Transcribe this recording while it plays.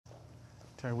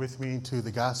Turn with me to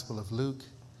the Gospel of to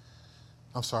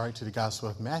the Gospel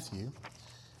of Matthew,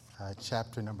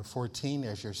 chapter number 14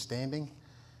 as you're standing.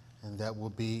 And that will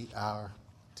be our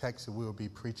text that we will be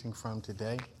preaching from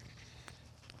today.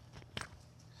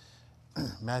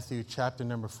 Matthew chapter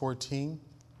number 14.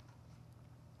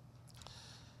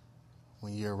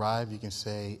 When you arrive, you can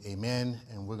say amen.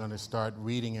 And we're going to start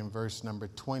reading in verse number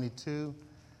 22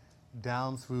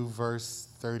 down through verse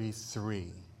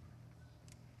 33.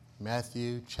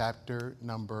 Matthew chapter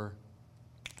number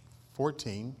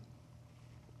 14,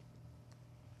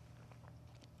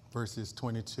 verses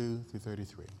 22 through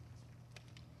 33.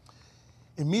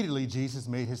 Immediately Jesus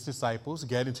made his disciples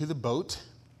get into the boat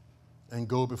and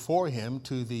go before him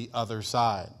to the other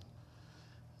side,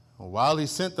 while he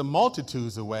sent the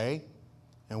multitudes away.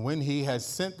 And when he had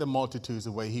sent the multitudes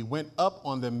away, he went up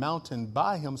on the mountain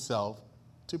by himself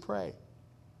to pray.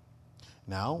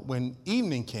 Now, when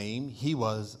evening came, he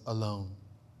was alone.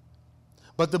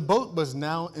 But the boat was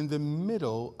now in the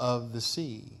middle of the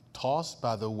sea, tossed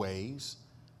by the waves,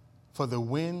 for the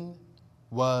wind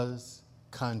was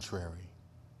contrary.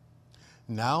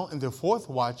 Now, in the fourth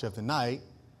watch of the night,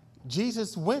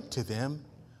 Jesus went to them,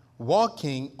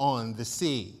 walking on the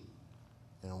sea.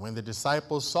 And when the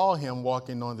disciples saw him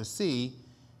walking on the sea,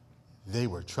 they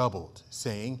were troubled,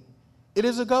 saying, "It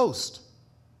is a ghost."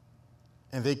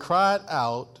 And they cried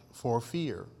out for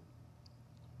fear.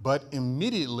 But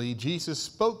immediately Jesus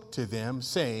spoke to them,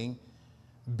 saying,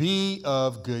 "Be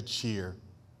of good cheer.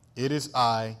 It is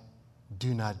I.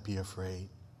 Do not be afraid."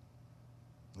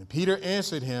 And Peter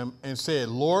answered him and said,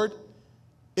 "Lord,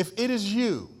 if it is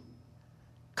you,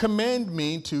 command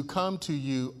me to come to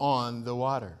you on the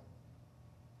water."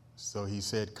 So he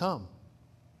said, "Come."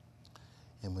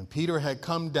 And when Peter had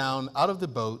come down out of the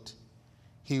boat,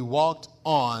 he walked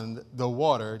on the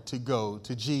water to go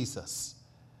to Jesus.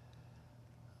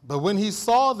 But when he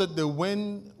saw that the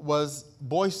wind was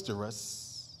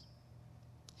boisterous,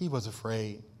 he was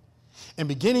afraid. And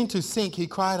beginning to sink, he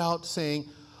cried out, saying,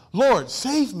 "Lord,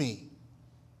 save me."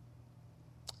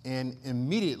 And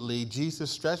immediately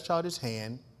Jesus stretched out his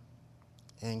hand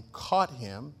and caught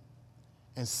him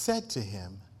and said to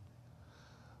him,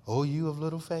 "O you of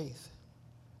little faith,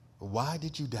 why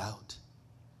did you doubt?"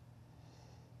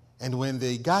 And when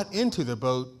they got into the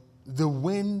boat, the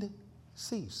wind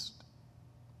ceased.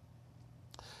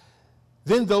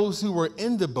 Then those who were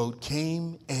in the boat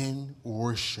came and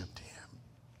worshiped him,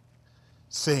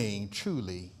 saying,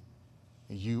 "Truly,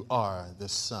 you are the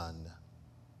Son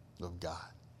of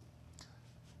God."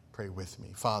 Pray with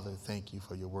me. Father, thank you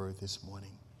for your word this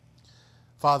morning.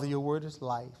 Father, your word is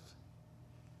life.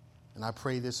 And I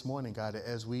pray this morning, God,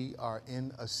 as we are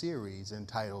in a series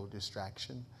entitled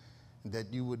Distraction,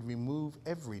 that you would remove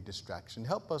every distraction.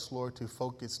 Help us, Lord, to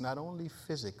focus not only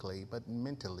physically, but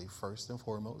mentally first and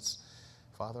foremost.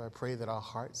 Father, I pray that our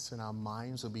hearts and our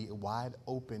minds will be wide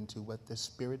open to what the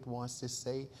Spirit wants to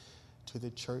say to the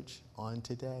church on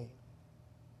today.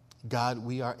 God,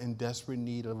 we are in desperate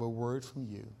need of a word from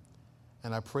you.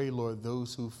 And I pray, Lord,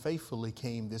 those who faithfully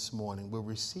came this morning will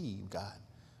receive, God,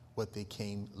 what they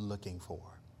came looking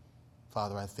for.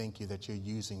 Father, I thank you that you're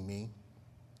using me.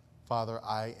 Father,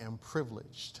 I am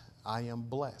privileged. I am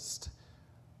blessed.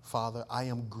 Father, I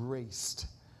am graced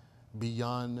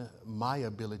beyond my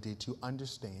ability to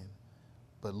understand.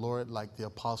 But Lord, like the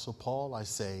Apostle Paul, I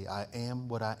say, I am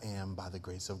what I am by the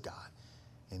grace of God.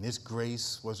 And this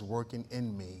grace was working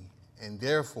in me. And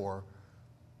therefore,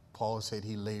 Paul said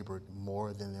he labored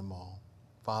more than them all.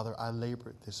 Father, I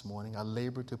labored this morning. I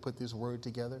labored to put this word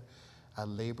together. I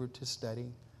labored to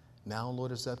study. Now,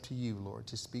 Lord, it's up to you, Lord,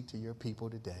 to speak to your people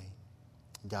today.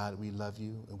 God, we love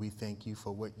you and we thank you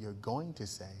for what you're going to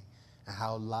say and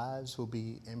how lives will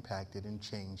be impacted and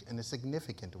changed in a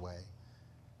significant way.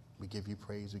 We give you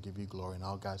praise, we give you glory, and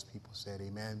all God's people said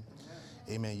amen.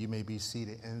 Amen. You may be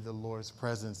seated in the Lord's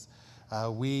presence.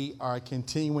 We are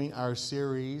continuing our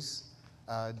series,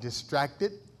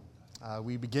 Distracted.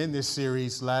 We began this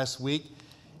series last week,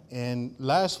 and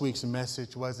last week's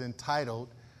message was entitled,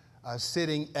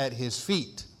 Sitting at His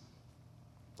Feet.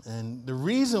 And the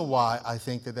reason why I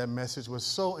think that message was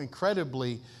so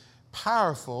incredibly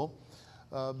powerful,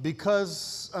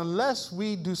 because unless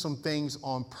we do some things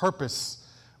on purpose,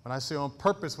 when I say on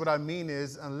purpose, what I mean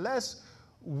is unless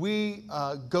we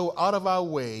go out of our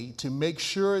way to make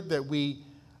sure that we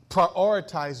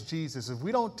prioritize Jesus, if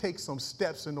we don't take some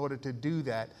steps in order to do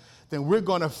that, then we're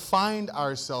going to find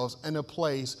ourselves in a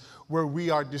place where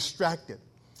we are distracted.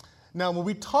 Now, when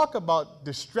we talk about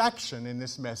distraction in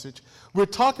this message, we're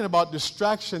talking about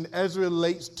distraction as it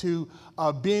relates to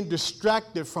being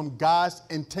distracted from God's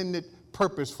intended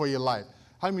purpose for your life.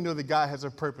 How many know that God has a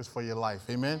purpose for your life?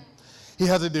 Amen? He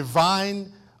has a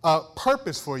divine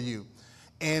purpose for you.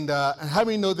 And how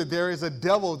many know that there is a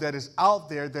devil that is out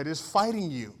there that is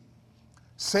fighting you?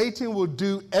 Satan will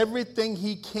do everything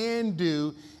he can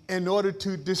do in order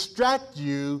to distract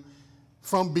you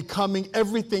from becoming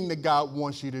everything that God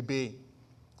wants you to be.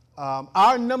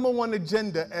 Our number one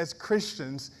agenda as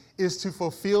Christians is to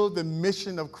fulfill the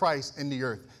mission of Christ in the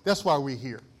earth. That's why we're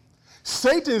here.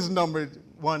 Satan's number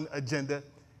one agenda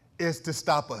is to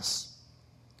stop us.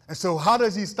 And so how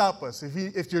does he stop us?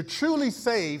 If you're truly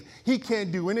saved, he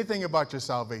can't do anything about your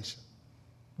salvation.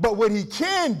 But what he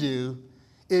can do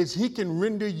is he can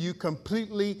render you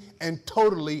completely and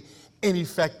totally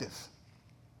ineffective.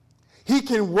 He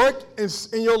can work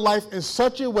in your life in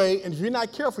such a way, and if you're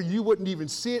not careful, you wouldn't even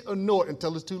see it or know it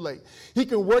until it's too late. He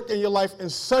can work in your life in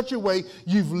such a way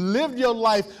you've lived your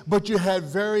life, but you had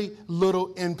very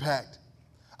little impact.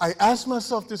 I ask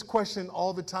myself this question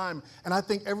all the time, and I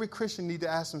think every Christian needs to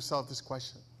ask himself this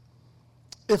question.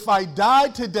 If I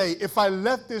died today, if I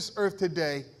left this earth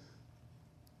today,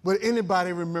 would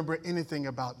anybody remember anything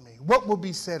about me? What would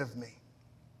be said of me?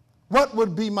 What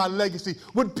would be my legacy?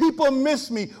 Would people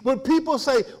miss me? Would people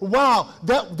say, wow,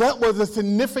 that was a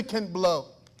significant blow?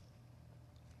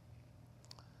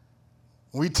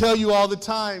 We tell you all the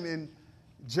time in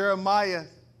Jeremiah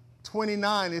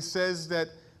 29, it says that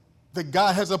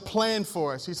God has a plan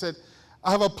for us. He said,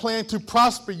 I have a plan to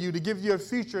prosper you, to give you a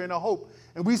future and a hope.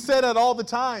 And we say that all the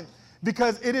time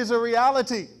because it is a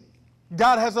reality.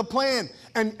 God has a plan.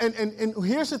 And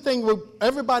here's the thing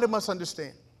everybody must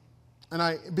understand.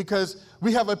 Because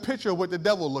we have a picture of what the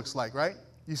devil looks like, right?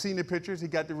 You've seen the pictures. He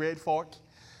got the red fork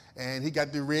and he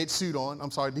got the red suit on.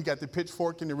 I'm sorry, he got the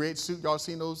pitchfork and the red suit. Y'all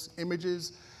seen those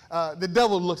images? The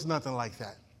devil looks nothing like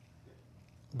that,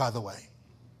 by the way.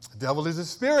 The devil is a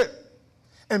spirit.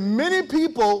 And many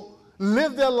people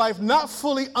live their life not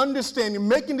fully understanding,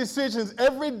 making decisions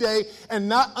every day and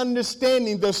not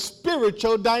understanding the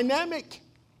spiritual dynamic.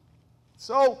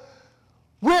 So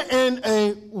we're in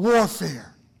a warfare.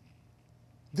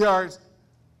 There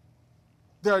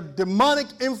are demonic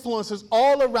influences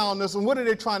all around us, and what are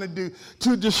they trying to do?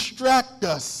 To distract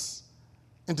us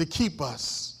and to keep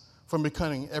us from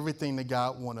becoming everything that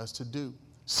God wants us to do.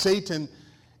 Satan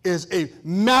is a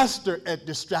master at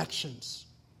distractions.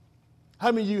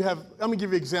 How many of you have, let me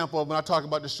give you an example of when I talk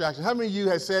about distractions. How many of you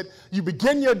have said, you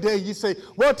begin your day, you say,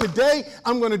 well, today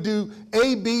I'm going to do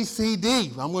A, B, C,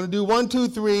 D. I'm going to do 1, 2,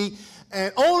 3.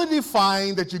 And only to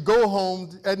find that you go home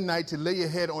at night to lay your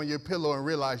head on your pillow and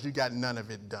realize you got none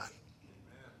of it done.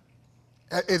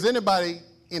 Amen. Is anybody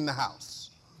in the house?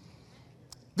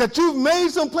 That you've made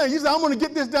some plans. You said, I'm going to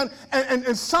get this done.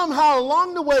 And somehow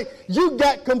along the way, you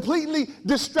got completely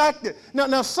distracted.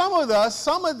 Now some of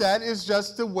that is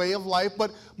just the way of life.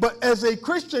 But as a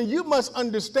Christian, you must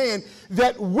understand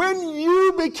that when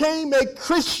you became a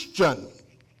Christian,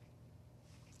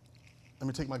 let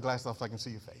me take my glasses off so I can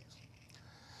see your face.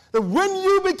 That when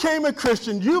you became a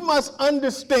Christian, you must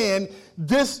understand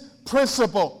this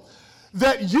principle,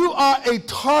 that you are a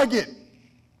target.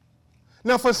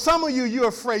 Now, for some of you, you're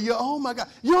afraid. Oh my God,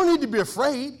 you don't need to be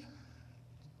afraid.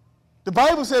 The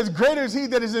Bible says, greater is he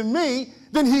that is in me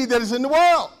than he that is in the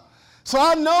world. So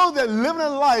I know that living a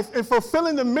life and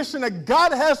fulfilling the mission that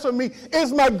God has for me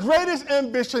is my greatest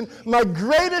ambition, my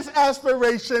greatest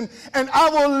aspiration, and I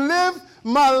will live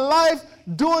my life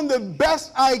doing the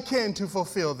best I can to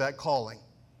fulfill that calling.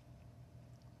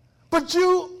 But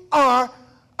you are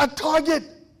a target.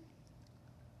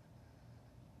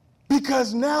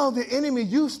 Because now the enemy,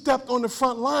 you stepped on the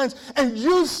front lines and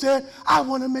you said, I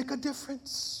want to make a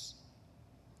difference.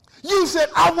 You said,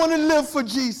 I want to live for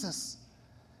Jesus.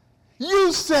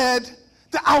 You said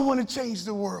that I want to change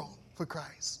the world for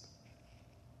Christ.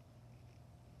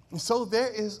 And so there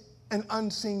is an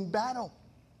unseen battle.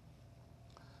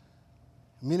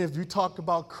 Many of you talked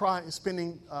about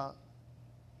spending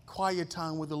quiet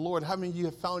time with the Lord. How many of you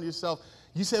have found yourself?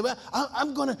 You say, "Well,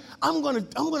 I'm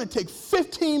gonna take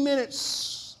 15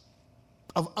 minutes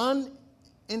of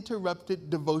uninterrupted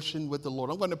devotion with the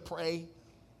Lord. I'm going to pray."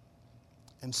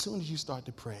 And as soon as you start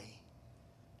to pray,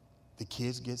 the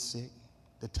kids get sick,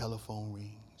 the telephone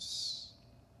rings,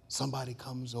 somebody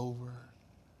comes over,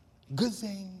 good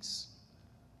things.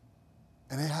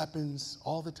 And it happens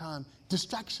all the time.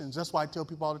 Distractions. That's why I tell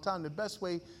people all the time, the best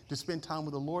way to spend time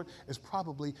with the Lord is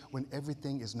probably when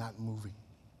everything is not moving.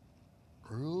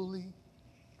 Early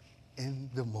in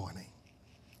the morning.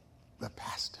 But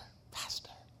Pastor,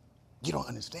 you don't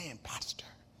understand, Pastor.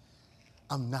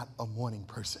 I'm not a morning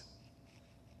person.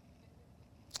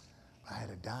 If I had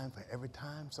a dime for every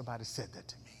time somebody said that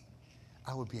to me,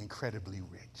 I would be incredibly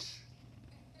rich.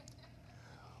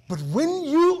 But when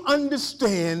you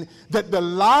understand that the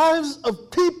lives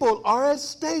of people are at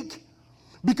stake,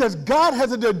 because God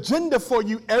has an agenda for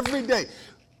you every day.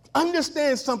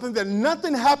 Understand something, that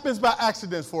nothing happens by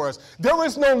accident for us. There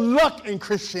is no luck in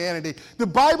Christianity. The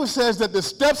Bible says that the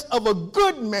steps of a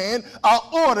good man are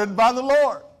ordered by the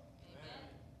Lord.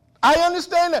 I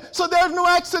understand that. So there's no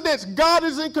accidents. God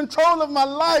is in control of my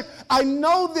life. I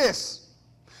know this.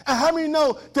 And how many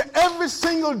know that every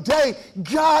single day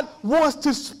God wants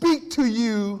to speak to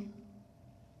you?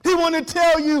 He wants to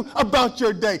tell you about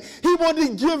your day. He wants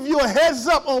to give you a heads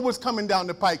up on what's coming down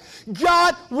the pike.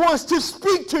 God wants to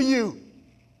speak to you.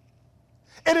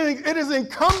 It is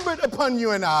incumbent upon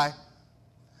you and I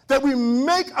that we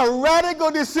make a radical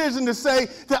decision to say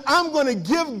that I'm going to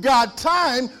give God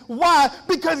time. Why?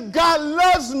 Because God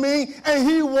loves me and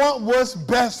he wants what's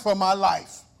best for my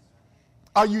life.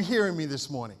 Are you hearing me this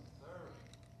morning?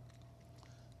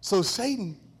 So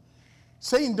Satan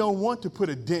don't want to put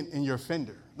a dent in your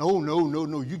fender.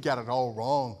 No, you got it all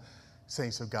wrong,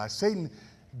 saints of God. Satan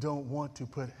don't want to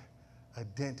put a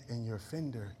dent in your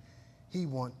fender. He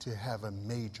wants to have a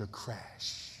major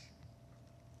crash.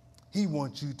 He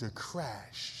wants you to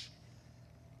crash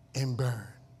and burn.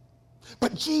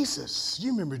 But Jesus,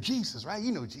 you remember Jesus, right?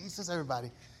 You know Jesus,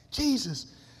 everybody.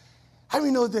 Jesus. How do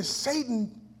you know that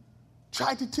Satan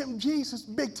tried to tempt Jesus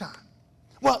big time?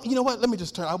 Well, you know what? Let me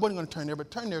just turn. I wasn't going to turn there,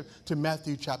 but turn there to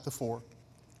Matthew chapter 4.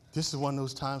 This is one of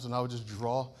those times when I would just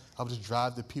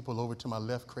drive the people over to my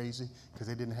left crazy because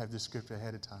they didn't have this scripture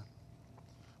ahead of time.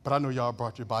 But I know y'all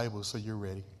brought your Bibles, so you're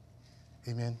ready.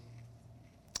 Amen.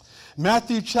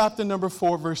 Matthew chapter number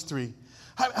 4, verse 3.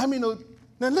 How many know?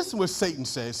 Now listen what Satan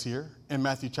says here in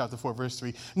Matthew chapter 4, verse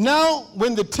 3. Now,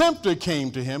 when the tempter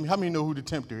came to him, how many know who the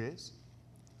tempter is?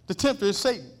 The tempter is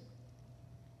Satan.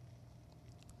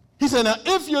 He said, now,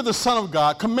 if you're the Son of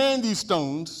God, command these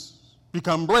stones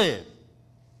become bread.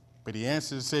 But he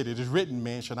answered and said, it is written,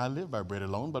 man shall not live by bread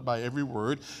alone, but by every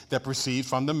word that proceeds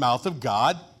from the mouth of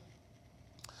God.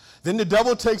 Then the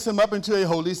devil takes him up into a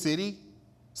holy city,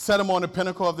 set him on the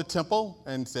pinnacle of the temple,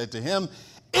 and said to him,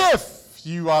 if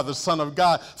you are the Son of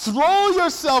God, throw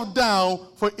yourself down,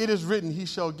 for it is written, he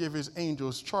shall give his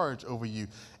angels charge over you.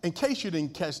 In case you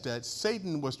didn't catch that,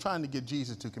 Satan was trying to get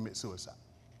Jesus to commit suicide.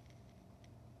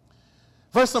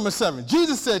 Verse number 7,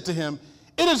 Jesus said to him,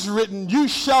 it is written, you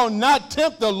shall not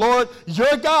tempt the Lord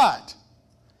your God.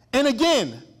 And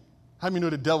again, how many know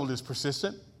the devil is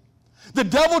persistent? The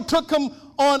devil took him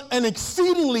on an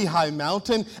exceedingly high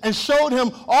mountain and showed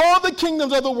him all the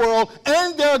kingdoms of the world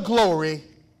and their glory.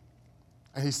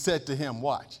 And he said to him,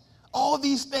 watch, all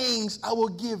these things I will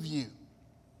give you.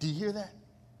 Do you hear that?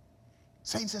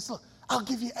 Satan says, look, I'll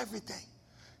give you everything.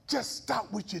 Just stop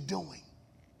what you're doing.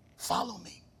 Follow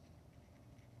me.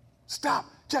 Stop.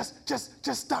 Just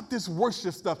stop this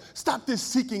worship stuff. Stop this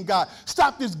seeking God.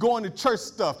 Stop this going to church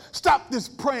stuff. Stop this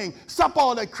praying. Stop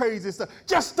all that crazy stuff.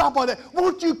 Just stop all that.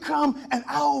 Won't you come and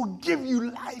I'll give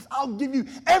you life. I'll give you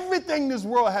everything this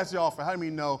world has to offer. How many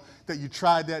know that you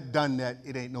tried that, done that,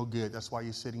 it ain't no good. That's why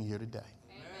you're sitting here today.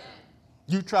 Amen.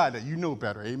 You tried that. You know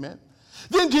better. Amen.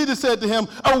 Then Jesus said to him,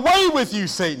 away with you,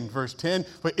 Satan, verse 10,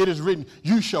 for it is written,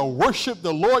 you shall worship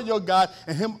the Lord your God,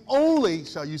 and him only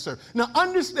shall you serve. Now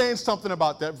understand something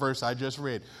about that verse I just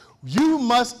read. You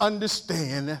must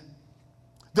understand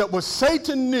that what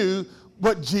Satan knew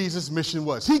what Jesus' mission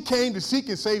was. He came to seek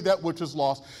and save that which was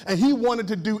lost, and he wanted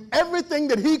to do everything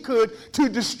that he could to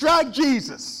distract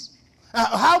Jesus.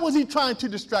 How was he trying to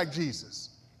distract Jesus?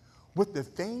 With the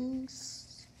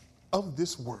things of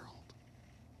this world.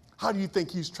 How do you think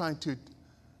he's trying to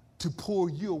pull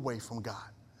you away from God?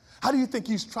 How do you think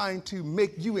he's trying to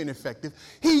make you ineffective?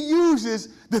 He uses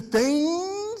the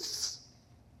things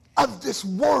of this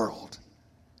world.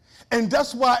 And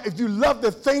that's why if you love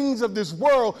the things of this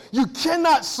world, you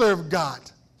cannot serve God.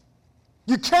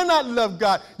 You cannot love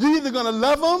God. You're either going to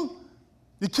love him,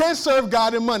 you can't serve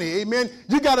God and money, amen?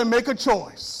 You got to make a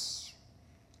choice.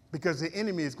 Because the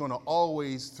enemy is going to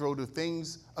always throw the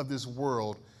things of this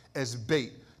world as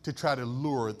bait to try to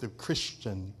lure the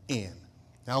Christian in.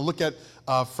 Now look at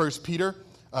 1 Peter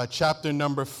chapter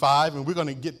number 5, and we're going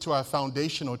to get to our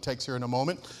foundational text here in a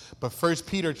moment. But 1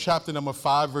 Peter chapter number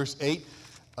 5, verse 8,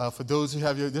 for those who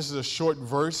have this is a short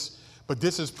verse, but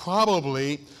this is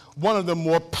probably one of the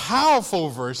more powerful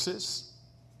verses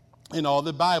in all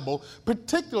the Bible,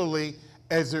 particularly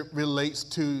as it relates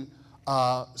to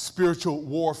spiritual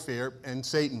warfare and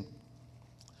Satan.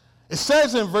 It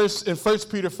says in 1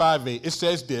 Peter 5:8, it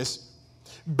says this,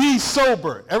 be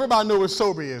sober. Everybody know what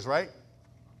sober is, right?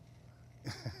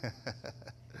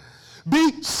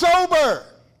 Be sober.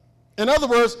 In other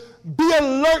words, be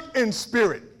alert in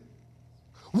spirit.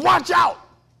 Watch out.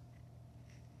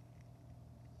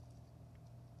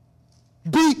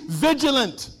 Be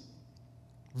vigilant.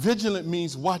 Vigilant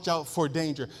means watch out for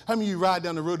danger. How many of you ride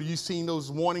down the road and you've seen those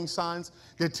warning signs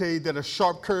that tell you that a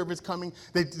sharp curve is coming?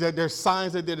 That there's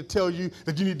signs that there to tell you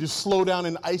that you need to slow down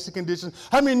in icy conditions.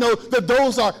 How many know that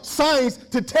those are signs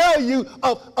to tell you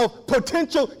of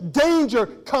potential danger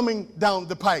coming down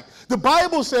the pike? The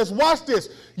Bible says, watch this,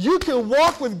 you can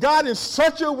walk with God in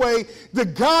such a way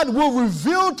that God will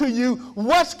reveal to you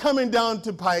what's coming down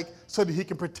the pike so that he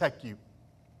can protect you.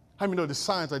 How many know the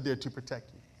signs are there to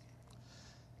protect you?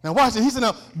 Now watch it. He said,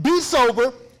 now be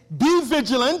sober, be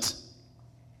vigilant,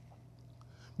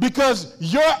 because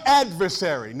your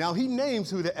adversary. Now he names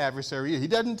who the adversary is. He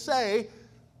doesn't say,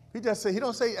 he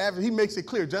don't say adversary. He makes it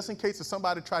clear just in case if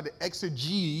somebody tried to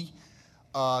exegete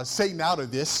Satan out of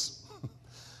this.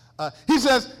 He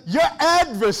says, your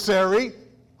adversary,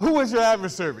 who is your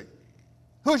adversary?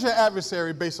 Who's your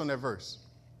adversary based on that verse?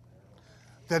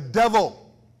 The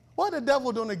devil. Why the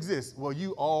devil don't exist? Well,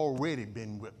 you already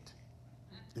been whipped.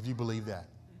 If you believe that.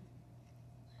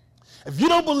 If you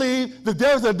don't believe that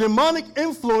there's a demonic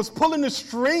influence pulling the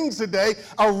strings today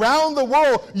around the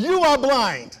world, you are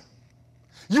blind.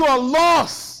 You are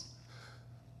lost.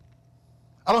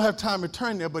 I don't have time to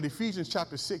turn there, but Ephesians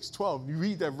chapter 6:12, you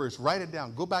read that verse, write it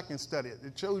down, go back and study it.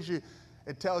 It tells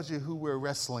you who we're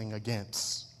wrestling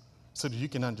against so that you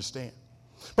can understand.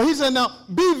 But he said, now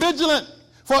be vigilant,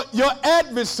 for your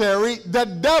adversary, the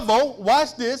devil,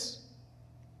 watch this.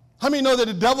 How many know that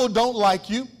the devil don't like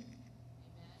you?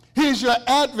 He's your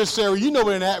adversary. You know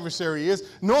what an adversary is.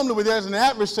 Normally when there's an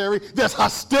adversary, there's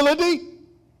hostility.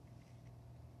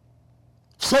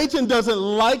 Satan doesn't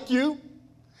like you.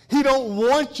 He don't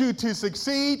want you to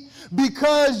succeed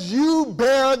because you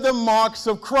bear the marks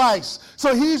of Christ.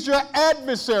 So he's your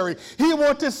adversary. He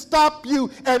wants to stop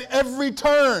you at every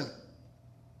turn.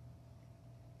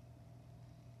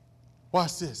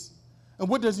 Watch this. And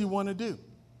what does he want to do?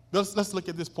 Let's look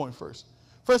at this point first.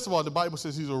 First of all, the Bible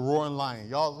says he's a roaring lion.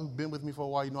 Y'all who've been with me for a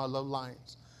while, you know I love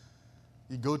lions.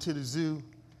 You go to the zoo.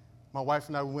 My wife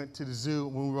and I went to the zoo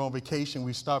when we were on vacation.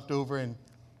 We stopped over and,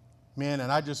 man, and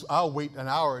I'll wait an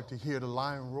hour to hear the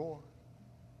lion roar.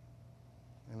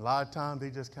 And a lot of times they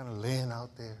just kind of laying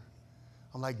out there.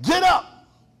 I'm like, get up!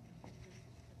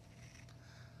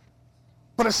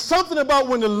 But it's something about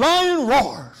when the lion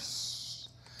roars,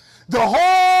 the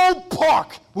whole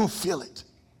park will feel it.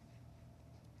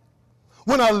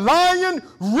 When a lion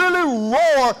really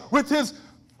roars with his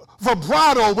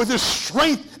vibrato, with his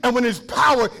strength, and with his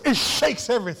power, it shakes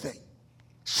everything.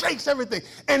 Shakes everything.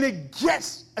 And it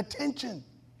gets attention.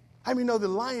 How many know the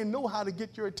lion know how to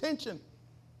get your attention?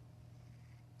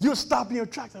 You'll stop in your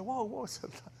tracks like, whoa,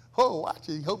 watch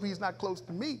it. Hope he's not close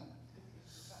to me.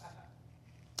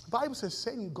 The Bible says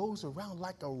Satan goes around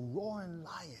like a roaring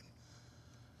lion.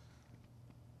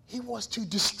 He wants to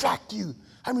distract you.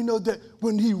 How many know that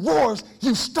when he roars,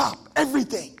 you stop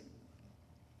everything?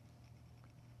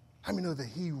 How many know that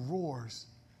he roars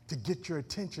to get your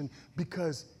attention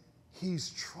because he's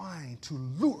trying to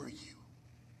lure you?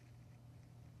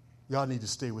 Y'all need to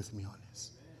stay with me on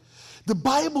this. The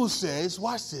Bible says,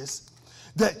 watch this,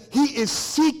 that he is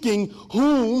seeking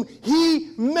whom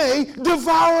he may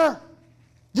devour.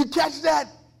 You catch that?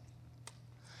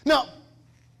 Now,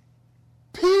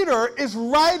 Peter is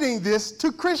writing this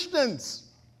to Christians.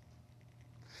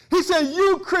 He said,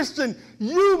 you Christian,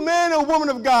 you man or woman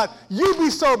of God, you be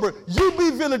sober, you be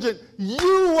vigilant,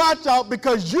 you watch out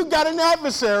because you got an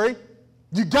adversary.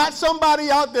 You got somebody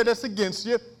out there that's against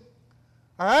you.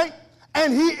 All right?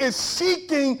 And he is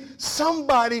seeking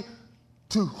somebody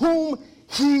to whom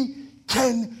he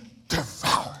can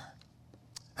devour.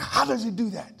 Now, how does he do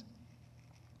that?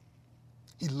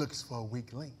 He looks for a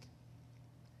weak link.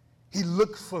 He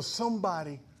looks for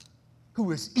somebody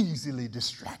who is easily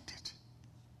distracted.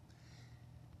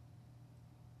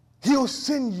 He'll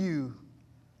send you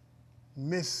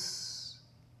Miss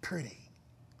Pretty,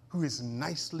 who is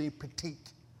nicely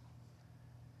petite.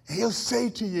 And he'll say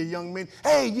to you, young men,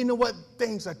 hey, you know what?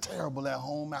 Things are terrible at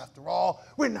home after all.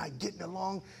 We're not getting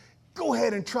along. Go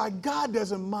ahead and try. God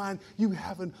doesn't mind you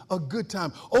having a good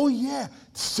time. Oh, yeah,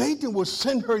 Satan will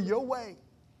send her your way.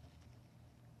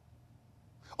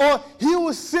 Or he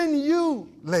will send you,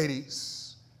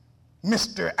 ladies,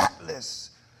 Mr.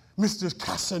 Atlas, Mr.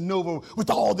 Casanova,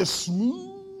 with all the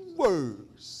smooth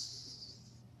words,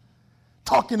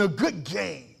 talking a good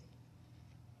game.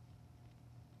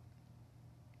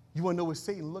 You want to know what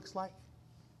Satan looks like?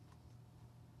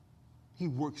 He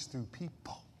works through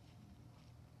people.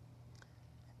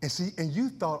 And see, and you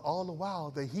thought all the while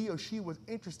that he or she was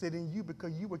interested in you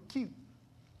because you were cute.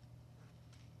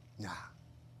 Nah.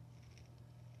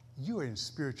 you are in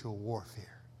spiritual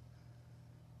warfare.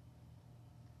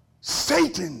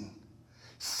 Satan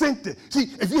sent it. See,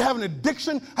 if you have an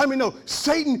addiction, how many know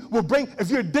Satan will bring, if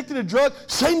you're addicted to drugs,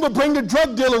 Satan will bring the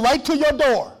drug dealer right to your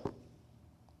door.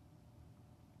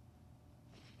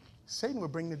 Satan will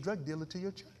bring the drug dealer to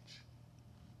your church.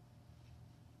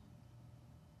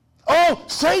 Oh,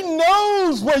 Satan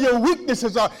knows where your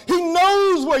weaknesses are. He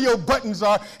knows where your buttons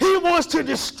are. He wants to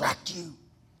distract you.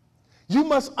 You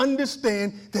must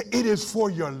understand that it is for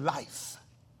your life.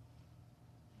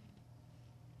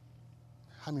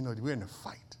 How many know that we're in a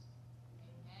fight?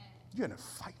 You're in a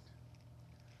fight.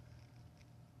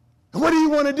 And what do you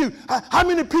want to do? How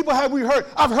many people have we heard?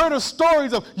 I've heard of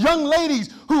stories of young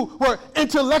ladies who were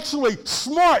intellectually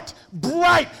smart,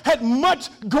 bright, had much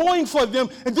going for them,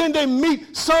 and then they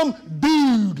meet some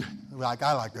dude, like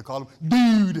I like to call him,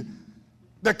 dude,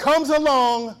 that comes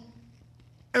along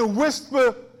and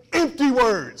whisper empty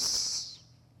words.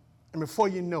 And before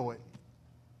you know it,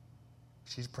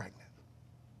 she's pregnant.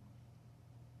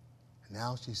 And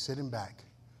now she's sitting back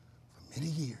for many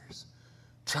years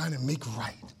trying to make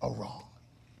right a wrong.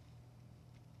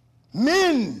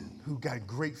 Men who got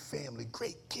great family,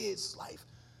 great kids' life,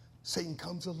 Satan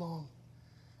comes along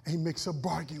and he makes a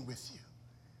bargain with you.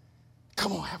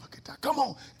 Come on, have a good time. Come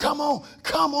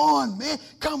on, man.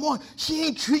 Come on. She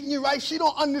ain't treating you right. She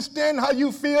don't understand how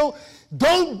you feel.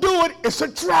 Don't do it. It's a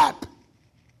trap.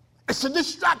 It's a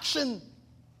distraction.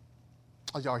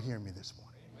 Are y'all hearing me this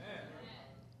morning? Amen.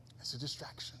 It's a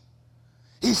distraction.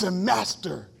 He's a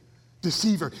master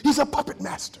deceiver. He's a puppet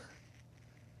master.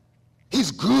 He's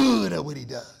good at what he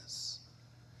does.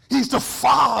 He's the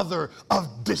father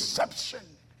of deception.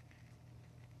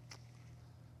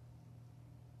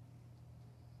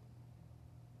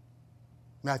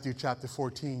 Matthew chapter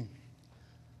 14.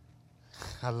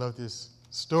 I love this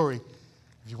story.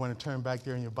 If you want to turn back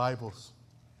there in your Bibles.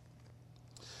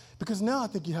 Because now I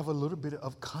think you have a little bit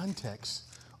of context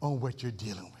on what you're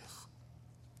dealing with.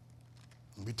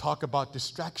 When we talk about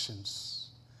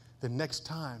distractions, the next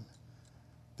time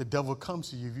the devil comes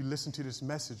to you, if you listen to this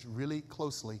message really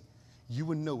closely, you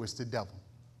will know it's the devil.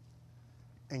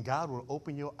 And God will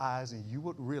open your eyes and you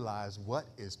would realize what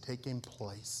is taking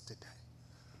place today.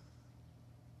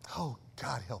 Oh,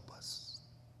 God, help us.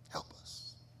 Help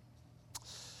us.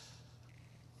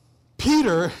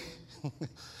 Peter,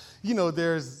 you know,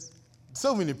 there's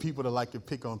so many people that like to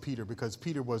pick on Peter because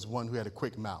Peter was one who had a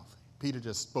quick mouth. Peter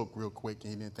just spoke real quick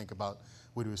and he didn't think about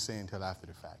what he was saying until after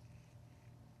the fact.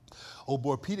 Oh,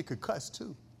 boy, Peter could cuss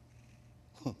too.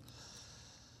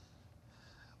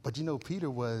 But you know, Peter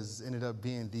ended up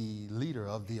being the leader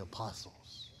of the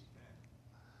apostles.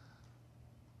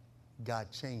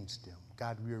 God changed him.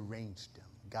 God rearranged him.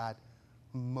 God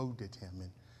molded him.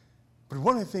 But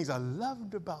one of the things I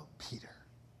loved about Peter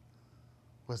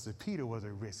was that Peter was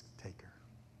a risk taker.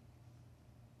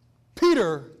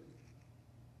 Peter,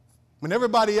 when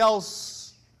everybody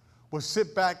else would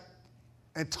sit back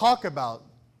and talk about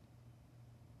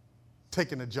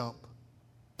taking a jump,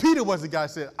 Peter was the guy who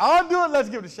said, I'll do it, let's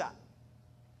give it a shot.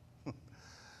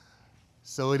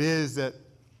 So it is that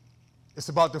it's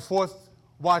about the fourth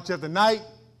watch of the night.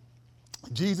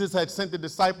 Jesus had sent the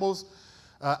disciples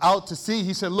out to sea.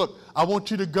 He said, look, I want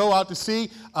you to go out to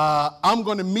sea. I'm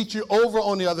going to meet you over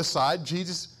on the other side.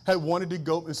 Jesus had wanted to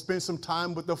go and spend some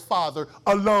time with the Father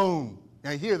alone.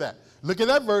 Now hear that. Look at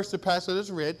that verse the pastor just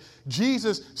read.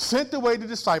 Jesus sent away the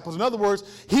disciples. In other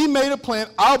words, he made a plan.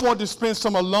 I want to spend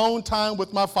some alone time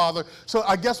with my Father. So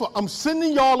I guess what? I'm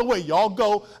sending y'all away. Y'all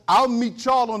go. I'll meet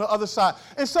y'all on the other side.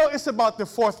 And so it's about the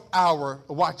fourth hour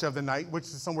watch of the night, which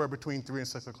is somewhere between 3 and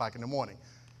 6 o'clock in the morning.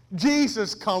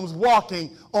 Jesus comes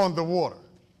walking on the water.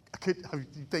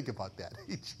 Think about that.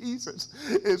 Jesus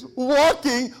is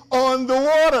walking on the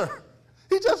water.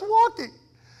 He's just walking.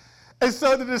 And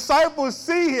so the disciples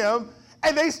see him,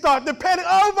 and they start to panic.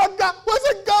 Oh, my God, what's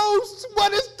a ghost?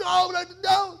 What is going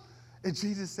on? And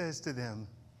Jesus says to them,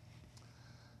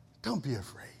 don't be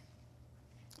afraid.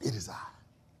 It is I.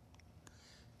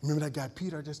 Remember that guy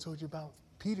Peter I just told you about?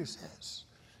 Peter says,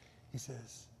 he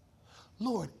says,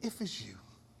 Lord, if it's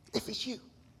you,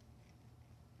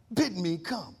 bid me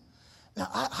come. Now,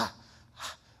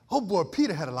 oh, boy,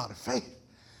 Peter had a lot of faith.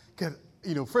 Because,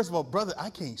 first of all, brother,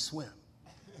 I can't swim.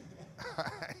 All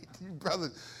right, brother,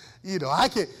 I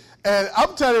can't. And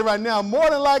I'm telling you right now,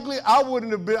 more than likely, I would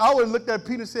have looked at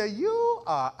Peter and said, you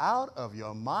are out of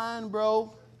your mind,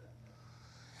 bro.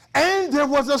 And there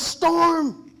was a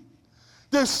storm.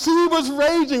 The sea was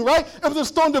raging, right? It was a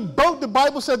storm. The boat, the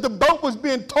Bible said the boat was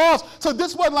being tossed. So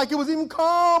this wasn't like it was even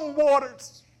calm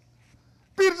waters.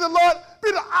 Peter said, Lord,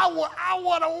 Peter, I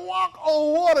want to walk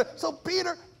on water. So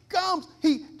Peter comes.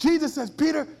 Jesus says,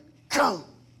 Peter, come.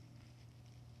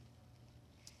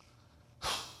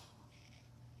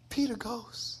 Peter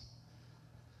goes.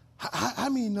 I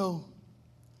mean, know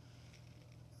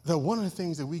that one of the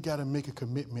things that we got to make a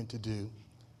commitment to do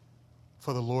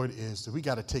for the Lord is that we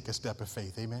got to take a step of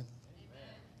faith. Amen?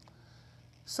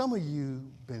 Some of you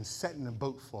been sat in a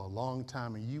boat for a long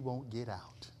time and you won't get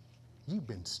out. You've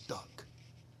been stuck.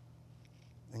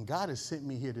 And God has sent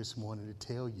me here this morning to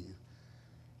tell you,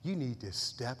 you need to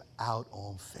step out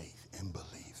on faith and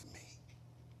believe me.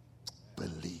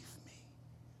 Believe me.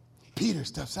 Peter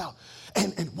steps out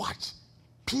and watch.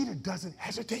 Peter doesn't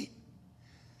hesitate.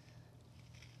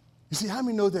 You see, how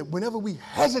many know that whenever we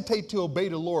hesitate to obey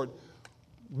the Lord,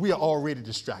 we are already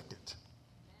distracted?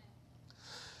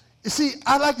 You see,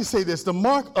 I like to say this, the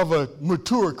mark of a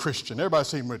mature Christian. Everybody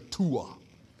say mature.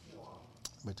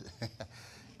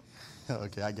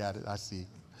 Okay, I got it. I see.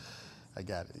 I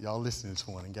got it. Y'all listening this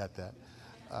morning, got that.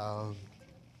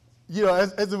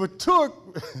 As a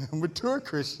mature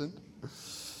Christian,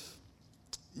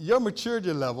 your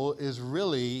maturity level is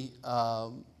really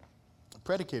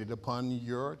predicated upon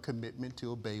your commitment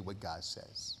to obey what God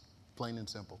says, plain and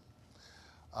simple.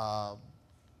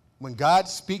 When God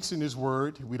speaks in his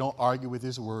word, we don't argue with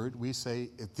his word. We say,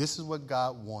 if this is what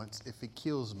God wants, if it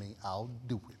kills me, I'll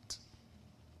do it.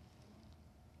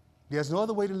 There's no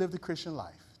other way to live the Christian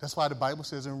life. That's why the Bible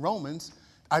says in Romans,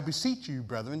 I beseech you,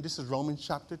 brethren, this is Romans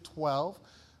chapter 12,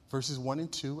 verses 1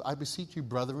 and 2. I beseech you,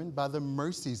 brethren, by the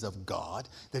mercies of God,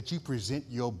 that you present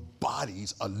your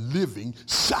bodies a living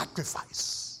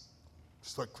sacrifice.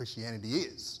 That's what Christianity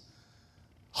is.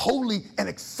 Holy and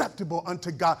acceptable unto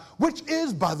God, which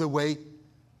is, by the way,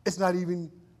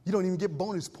 you don't even get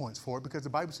bonus points for it because the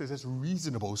Bible says it's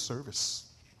reasonable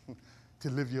service to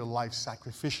live your life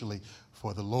sacrificially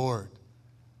for the Lord.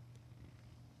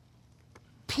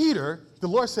 Peter, the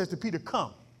Lord says to Peter,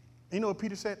 come. And you know what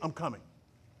Peter said? I'm coming.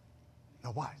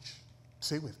 Now watch.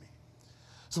 Stay with me.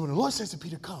 So when the Lord says to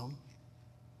Peter, come,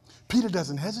 Peter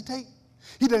doesn't hesitate.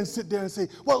 He doesn't sit there and say,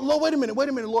 well, Lord, wait a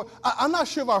minute, Lord. I'm not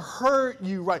sure if I heard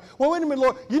you right. Well, wait a minute,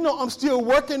 Lord. I'm still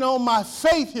working on my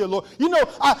faith here, Lord.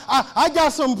 I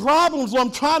got some problems.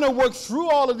 I'm trying to work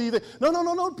through all of these things.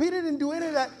 No. Peter didn't do any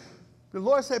of that. The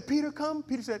Lord said, Peter, come.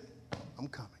 Peter said, I'm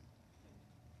coming.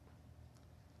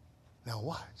 Now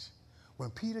watch. When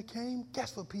Peter came,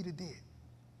 guess what Peter did?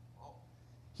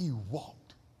 He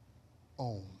walked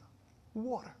on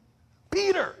water.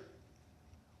 Peter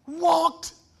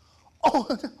walked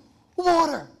on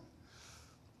water.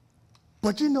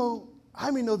 But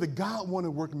how many know that God want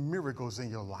to work miracles in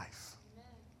your life? Amen.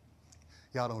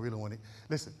 Y'all don't really want it.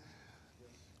 Listen,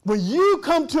 when you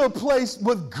come to a place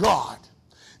with God,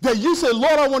 that you say,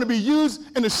 Lord, I want to be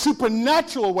used in a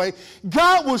supernatural way,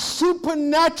 God will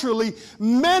supernaturally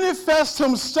manifest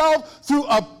himself through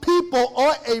a people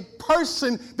or a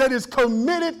person that is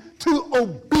committed to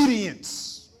obedience.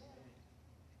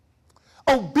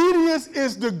 Obedience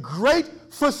is the great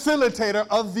facilitator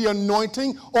of the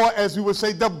anointing, or as we would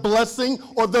say, the blessing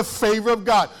or the favor of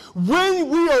God. When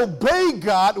we obey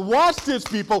God, watch this,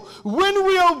 people, when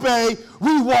we obey,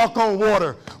 we walk on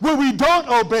water. When we don't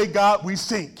obey God, we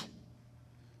sink.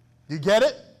 You get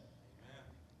it?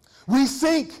 We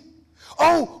sink.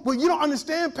 Oh, well, you don't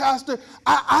understand, Pastor.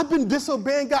 I've been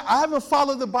disobeying God. I haven't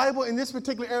followed the Bible in this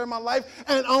particular area of my life,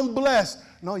 and I'm blessed.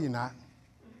 No, you're not.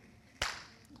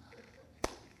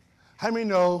 How many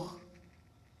know,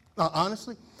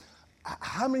 honestly,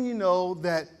 how many know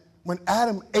that when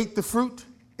Adam ate the fruit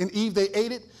and Eve, they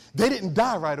ate it, they didn't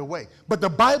die right away. But the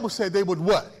Bible said they would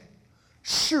what?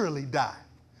 Surely die.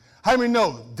 How many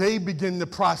know they begin the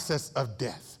process of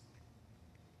death?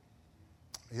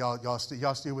 Y'all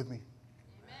still with me?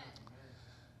 Amen.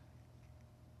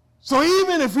 So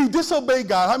even if we disobey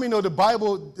God, how many know the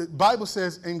Bible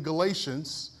says in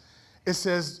Galatians, it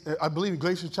says, I believe in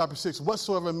Galatians chapter 6,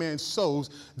 whatsoever a man sows,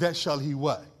 that shall he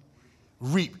what?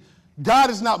 Reap.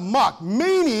 God is not mocked,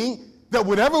 meaning that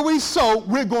whatever we sow,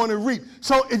 we're going to reap.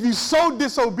 So if you sow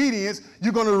disobedience,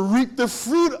 you're going to reap the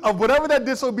fruit of whatever that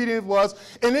disobedience was.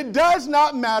 And it does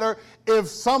not matter if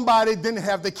somebody didn't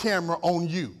have the camera on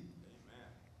you.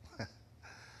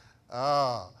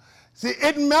 See,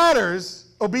 it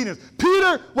matters, obedience.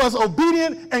 Peter was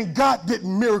obedient and God did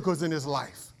miracles in his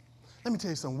life. Let me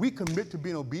tell you something. We commit to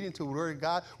being obedient to the word of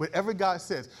God, whatever God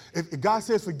says. If God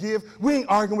says forgive, we ain't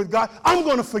arguing with God. I'm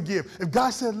going to forgive. If God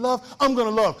said love, I'm going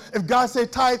to love. If God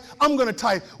said tithe, I'm going to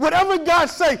tithe. Whatever God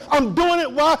say, I'm doing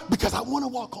it. Why? Because I want to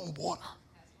walk on water.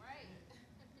 That's right.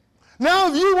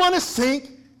 Now, if you want to sink,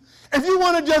 if you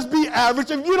want to just be average,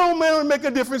 if you don't want to make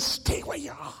a difference, stay where you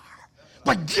are.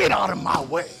 But get out of my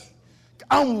way.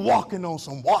 I'm walking on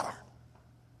some water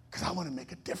because I want to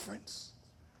make a difference.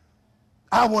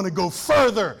 I want to go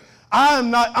further.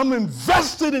 I'm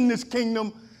invested in this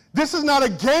kingdom. This is not a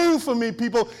game for me,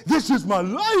 people. This is my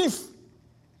life.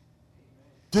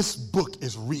 This book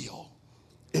is real.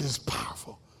 It is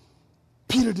powerful.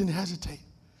 Peter didn't hesitate.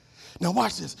 Now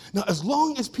watch this. Now, as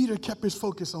long as Peter kept his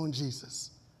focus on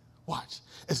Jesus, watch.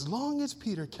 As long as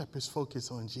Peter kept his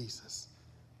focus on Jesus,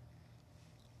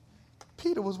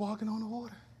 Peter was walking on the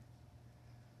water.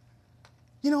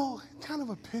 You know, kind of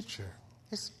a picture.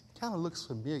 It kind of looks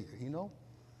familiar, you know?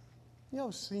 You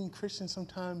know, seeing Christians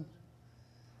sometimes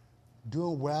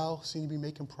doing well, seem to be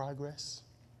making progress.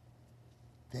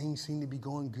 Things seem to be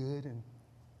going good, and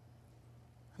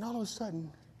all of a sudden,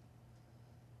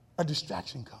 a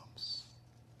distraction comes.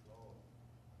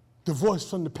 The voice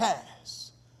from the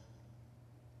past.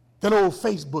 That old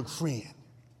Facebook friend.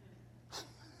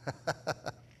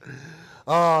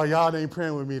 Oh, y'all ain't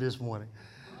praying with me this morning.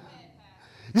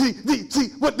 See,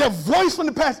 what that voice from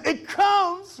the past, it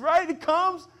comes, right? It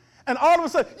comes, and all of a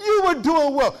sudden, you were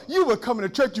doing well. You were coming to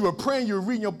church, you were praying, you were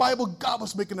reading your Bible, God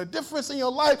was making a difference in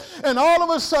your life, and all of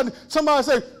a sudden, somebody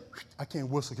say, I can't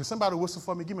whistle. Can somebody whistle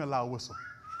for me? Give me a loud whistle.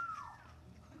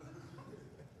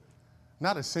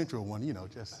 Not a central one, you know,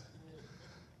 just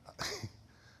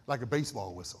like a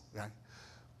baseball whistle, right?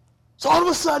 So all of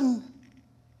a sudden,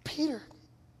 Peter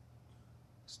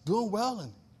is doing well,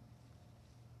 and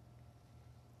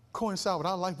coincide with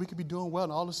our life, we could be doing well,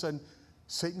 and all of a sudden,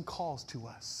 Satan calls to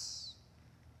us.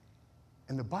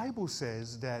 And the Bible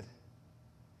says that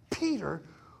Peter,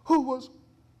 who was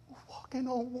walking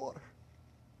on water,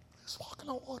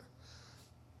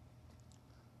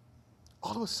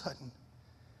 all of a sudden,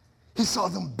 he saw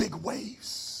them big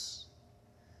waves.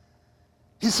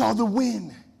 He saw the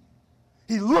wind.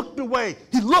 He looked away.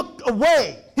 He looked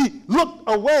away. He looked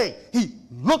away. He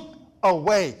looked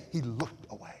away. He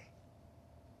looked away.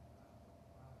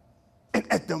 And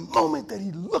at the moment that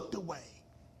he looked away,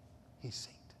 he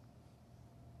sank.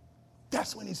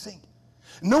 That's when he sank.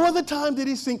 No other time did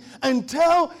he sink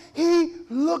until he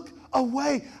looked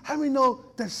away. How many know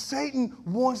that Satan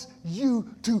wants you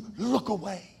to look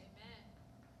away?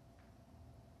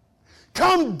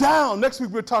 Come down. Next week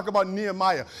we'll talk about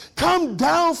Nehemiah. Come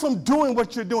down from doing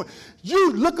what you're doing.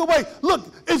 You look away.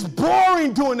 Look, it's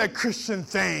boring doing that Christian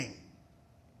thing.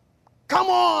 Come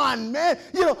on, man.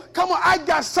 You know, come on. I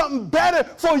got something better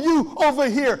for you over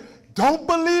here. Don't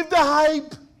believe the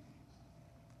hype.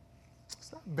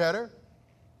 It's not better.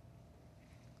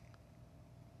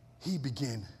 He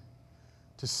began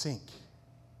to sink.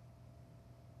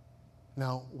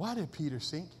 Now, why did Peter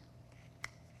sink?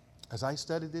 As I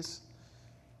studied this,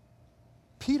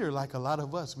 Peter, like a lot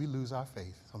of us, we lose our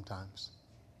faith sometimes.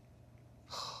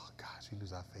 Oh, gosh, we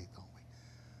lose our faith, don't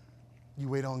we? You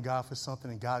wait on God for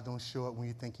something and God don't show up when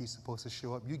you think he's supposed to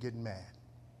show up, you get mad.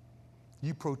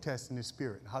 You protest in the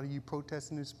spirit. How do you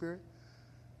protest in the spirit?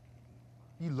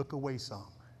 You look away some.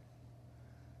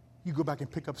 You go back and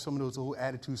pick up some of those old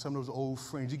attitudes, some of those old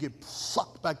friends. You get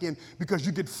sucked back in because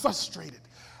you get frustrated.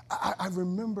 I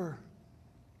remember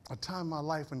a time in my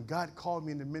life when God called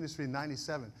me into ministry in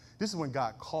 97. This is when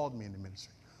God called me into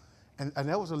ministry. And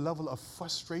that was a level of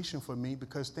frustration for me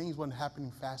because things weren't happening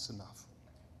fast enough.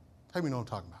 How many know what I'm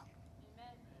talking about?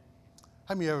 Amen.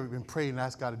 How many ever been praying and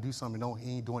asked God to do something and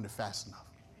he ain't doing it fast enough?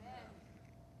 Amen.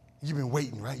 You've been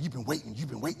waiting, right? You've been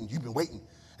waiting.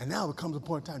 And now it comes a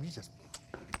point in time you just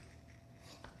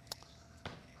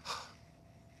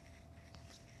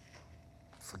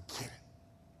forget it.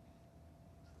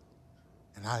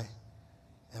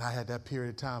 And I had that period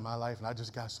of time in my life, and I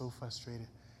just got so frustrated.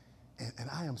 And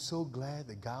I am so glad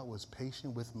that God was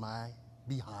patient with my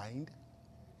behind.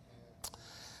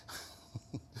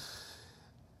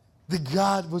 That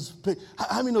God was,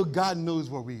 how many know God knows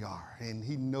where we are, and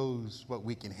he knows what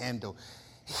we can handle.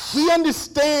 He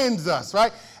understands us,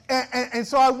 right? And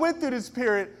so I went through this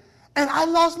period, and I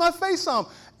lost my faith some.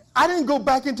 I didn't go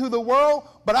back into the world,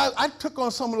 but I took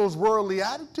on some of those worldly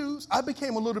attitudes. I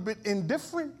became a little bit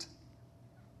indifferent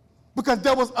because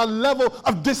there was a level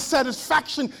of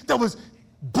dissatisfaction that was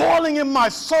boiling in my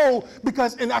soul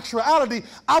because in actuality,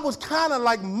 I was kind of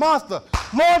like Martha.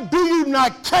 Lord, do you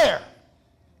not care?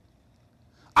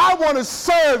 I want to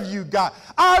serve you, God.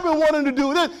 I've been wanting to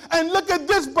do this. And look at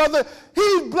this, brother.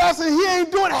 He's blessed and he ain't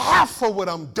doing half of what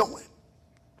I'm doing.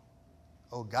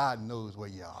 Oh, God knows where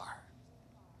you are.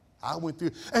 I went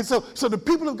through. And so the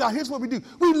people of God, here's what we do.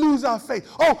 We lose our faith.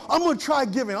 Oh, I'm going to try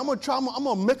giving. I'm going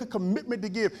to make a commitment to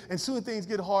give. And soon things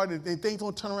get hard and things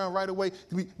don't turn around right away.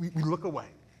 We look away.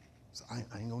 So I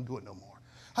ain't going to do it no more.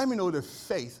 How many know that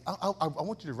faith, I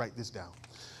want you to write this down.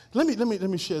 Let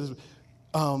me share this.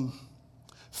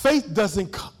 Faith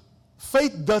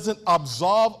doesn't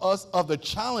absolve us of the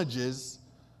challenges.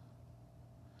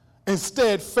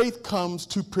 Instead, faith comes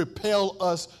to propel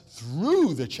us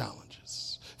through the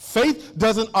challenges. Faith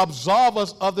doesn't absolve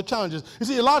us of the challenges. You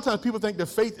see, a lot of times people think that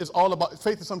faith is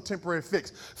some temporary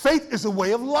fix. Faith is a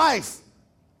way of life.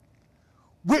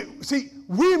 We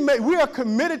are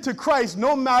committed to Christ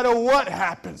no matter what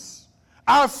happens.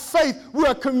 Our faith, we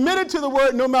are committed to the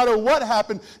word no matter what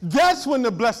happens. That's when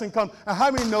the blessing comes. And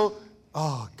how many know,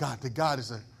 oh God, the God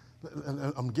is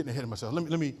I'm getting ahead of myself.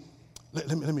 Let me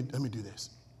do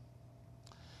this.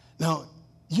 Now,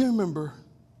 you remember,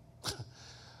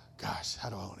 gosh, how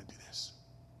do I want to do this?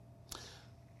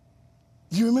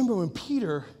 You remember when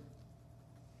Peter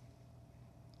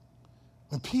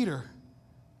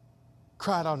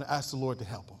cried out and asked the Lord to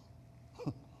help him.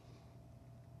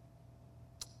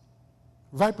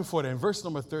 Right before that, in verse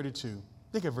number 32,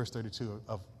 think of verse 32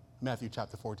 of Matthew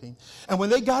chapter 14. And when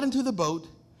they got into the boat,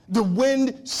 the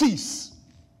wind ceased.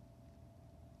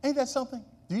 Ain't that something?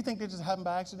 Do you think that just happened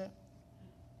by accident?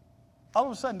 All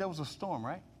of a sudden, there was a storm,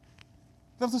 right?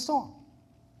 There was a storm.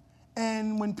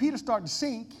 And when Peter started to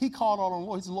sink, he called out on the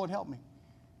Lord. He said, Lord, help me.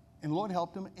 And the Lord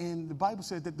helped him, and the Bible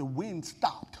says that the wind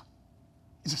stopped.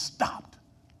 It just stopped.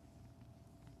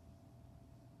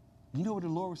 You know what the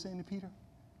Lord was saying to Peter?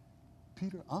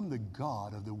 Peter, I'm the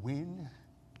God of the wind,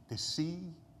 the sea,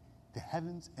 the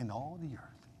heavens, and all the earth.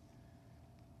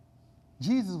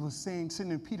 Jesus was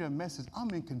sending Peter a message, I'm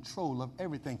in control of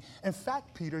everything. In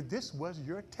fact, Peter, this was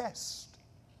your test.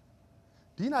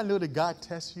 Do you not know that God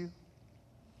tests you?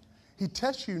 He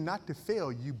tests you not to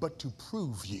fail you, but to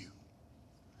prove you.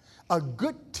 A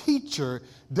good teacher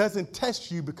doesn't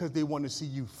test you because they want to see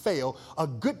you fail. A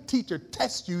good teacher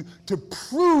tests you to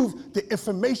prove the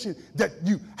information that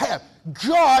you have.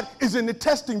 God is in the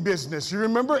testing business. You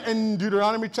remember in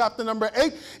Deuteronomy chapter number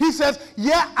 8, he says,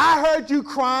 yeah, I heard you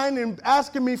crying and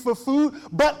asking me for food,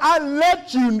 but I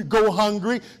let you go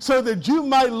hungry so that you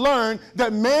might learn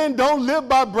that man don't live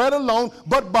by bread alone,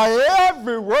 but by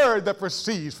every word that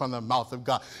proceeds from the mouth of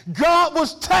God. God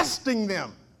was testing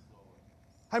them.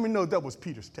 How many know that was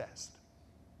Peter's test?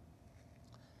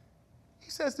 He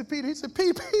says to Peter, he said,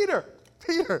 Peter.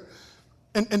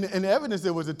 And the evidence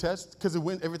there was a test because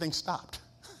everything stopped.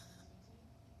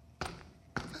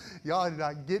 Y'all are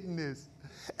not getting this.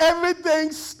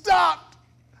 Everything stopped.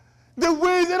 The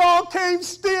winds, it all came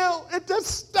still. It just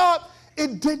stopped.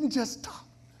 It didn't just stop.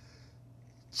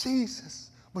 Jesus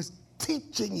was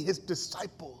teaching his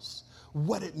disciples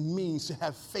what it means to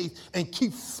have faith and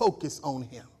keep focus on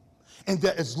him. And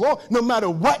that as long, no matter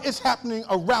what is happening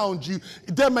around you,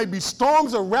 there may be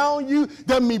storms around you,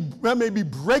 there may be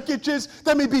breakages,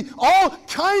 there may be all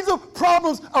kinds of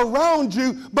problems around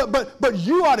you, but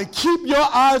you ought to keep your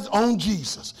eyes on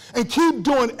Jesus and keep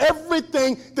doing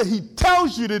everything that he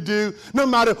tells you to do, no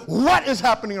matter what is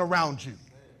happening around you.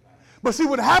 But see,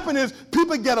 what happened is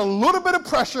people get a little bit of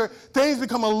pressure, things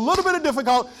become a little bit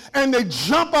difficult, and they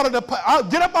jump out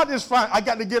of get up out of this fire, I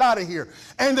got to get out of here.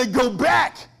 And they go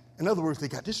back. In other words, they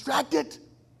got distracted.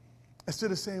 Instead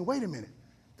of saying, wait a minute,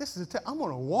 this is I'm going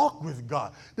to walk with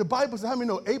God. The Bible says, how many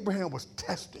know Abraham was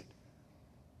tested?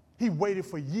 He waited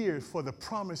for years for the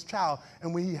promised child.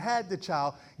 And when he had the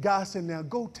child, God said, now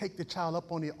go take the child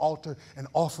up on the altar and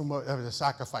offer him as a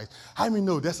sacrifice. How many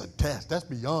know that's a test? That's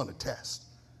beyond a test.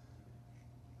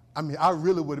 I mean, I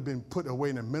really would have been put away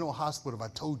in a mental hospital if I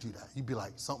told you that. You'd be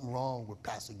like, something wrong with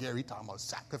Pastor Gary talking about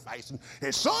sacrificing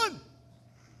his son.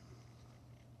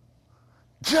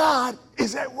 God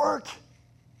is at work.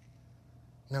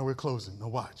 Now we're closing. Now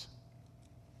watch.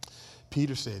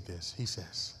 Peter said this. He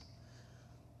says,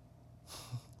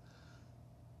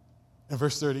 in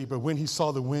verse 30, but when he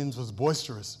saw the winds was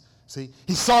boisterous. See,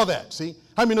 he saw that. See,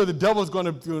 how many know the devil is going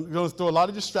to throw a lot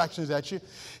of distractions at you?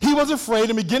 He was afraid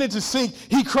and beginning to sink.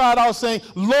 He cried out saying,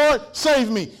 Lord,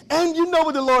 save me. And you know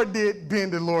what the Lord did,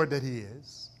 being the Lord that he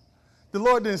is. The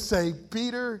Lord didn't say,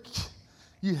 Peter,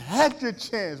 you had your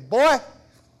chance, boy.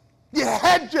 You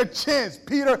had your chance,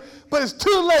 Peter, but it's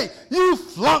too late. You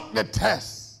flunked the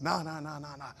test. No.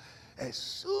 As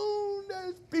soon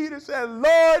as Peter said,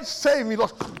 Lord, save me,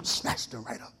 Lord, snatched him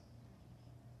right up.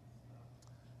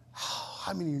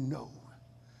 How many of you know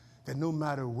that no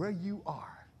matter where you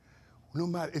are, no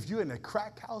matter if you're in the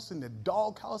crack house, in the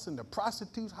dog house, in the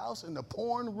prostitute house, in the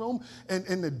porn room, and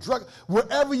in the drug,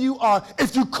 wherever you are,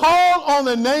 if you call on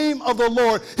the name of the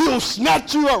Lord, he'll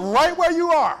snatch you up right where you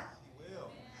are.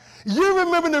 You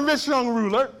remember the rich young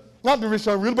ruler, not the rich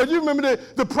young ruler, but you remember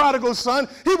the prodigal son.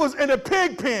 He was in a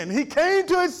pig pen. He came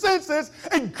to his senses,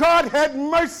 and God had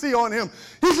mercy on him.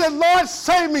 He said, Lord,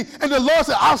 save me. And the Lord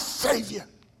said, I'll save you.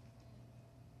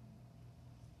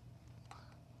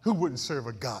 Who wouldn't serve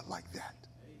a God like that?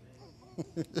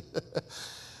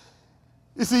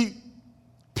 You see,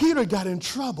 Peter got in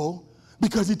trouble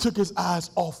because he took his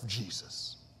eyes off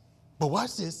Jesus. But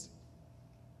watch this.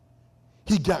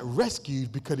 He got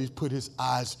rescued because he put his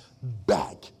eyes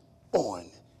back on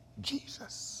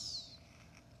Jesus.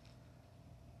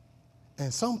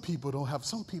 And some people,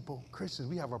 Christians,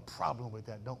 we have a problem with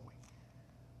that, don't we?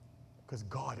 Because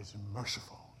God is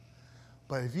merciful.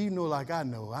 But if you know like I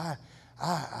know,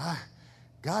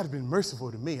 God's been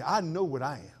merciful to me. I know what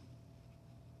I am.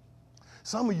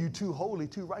 Some of you too holy,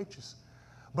 too righteous.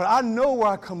 But I know where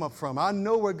I come up from. I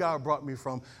know where God brought me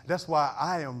from. That's why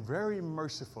I am very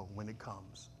merciful when it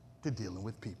comes to dealing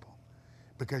with people.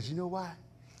 Because you know why?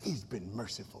 He's been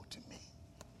merciful to me.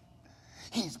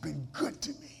 He's been good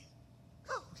to me.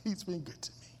 He's been good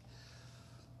to me.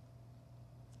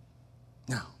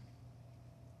 Now,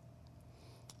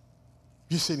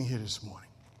 you're sitting here this morning.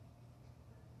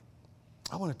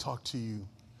 I want to talk to you.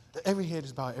 Every head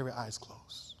is bowed, every eye is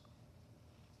closed.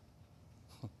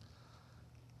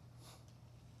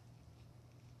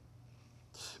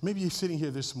 Maybe you're sitting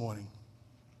here this morning,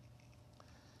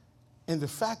 and the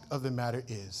fact of the matter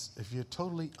is, if you're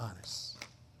totally honest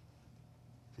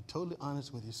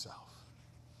with yourself,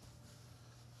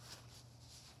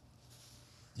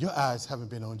 your eyes haven't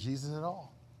been on Jesus at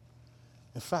all.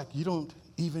 In fact, you don't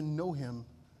even know him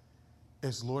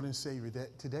as Lord and Savior.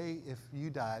 That today, if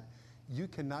you died, you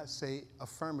cannot say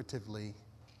affirmatively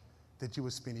that you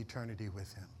would spend eternity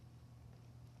with him.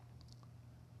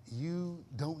 You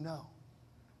don't know.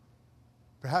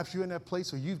 Perhaps you're in that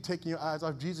place where you've taken your eyes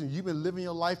off Jesus and you've been living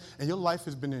your life and your life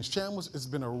has been in shambles. It's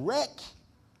been a wreck.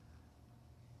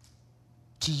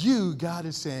 To you, God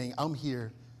is saying, I'm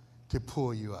here to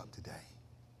pull you up today.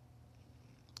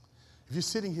 If you're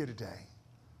sitting here today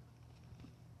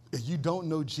and you don't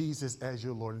know Jesus as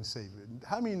your Lord and Savior,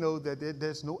 how many know that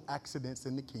there's no accidents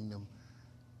in the kingdom,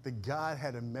 that God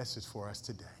had a message for us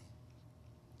today?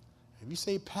 If you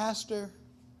say, Pastor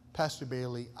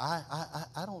Bailey, I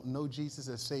don't know Jesus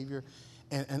as Savior,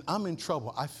 and I'm in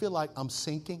trouble. I feel like I'm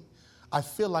sinking. I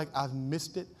feel like I've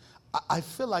missed it. I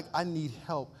feel like I need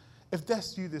help. If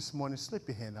that's you this morning, slip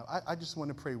your hand up. I just want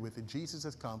to pray with you. Jesus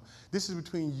has come. This is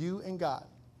between you and God.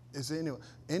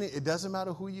 It doesn't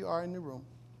matter who you are in the room.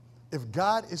 If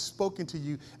God is spoken to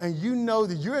you and you know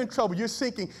that you're in trouble, you're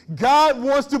sinking, God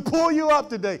wants to pull you up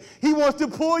today. He wants to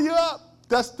pull you up.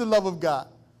 That's the love of God.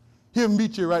 He'll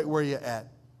meet you right where you're at.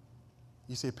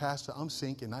 You say, Pastor, I'm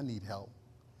sinking. I need help.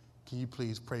 Can you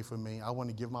please pray for me? I want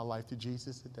to give my life to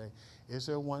Jesus today. Is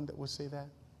there one that would say that?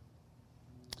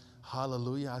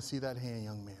 Hallelujah. I see that hand,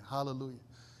 young man. Hallelujah.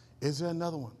 Is there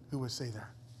another one who would say that?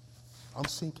 I'm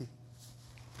sinking.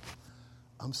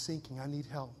 I'm sinking. I need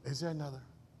help. Is there another?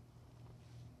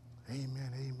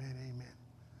 Amen, amen, amen.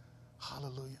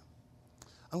 Hallelujah.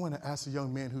 I'm going to ask the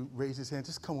young man who raised his hand,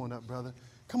 just come on up, brother.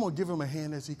 Come on, give him a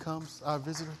hand as he comes, our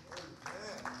visitor.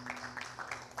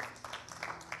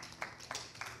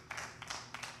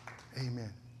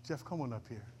 Amen. Jeff, come on up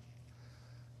here.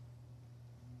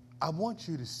 I want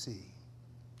you to see.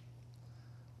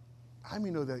 How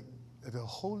many know that the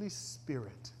Holy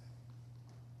Spirit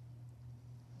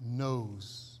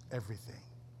knows everything?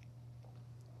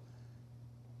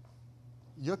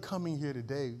 Your coming here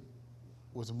today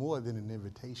was more than an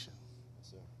invitation.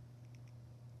 Yes, sir.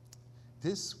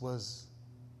 This was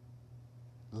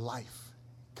life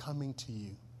coming to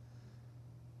you.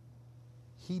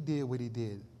 He did what he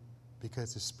did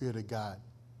because the Spirit of God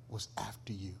was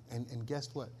after you. And guess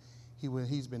what?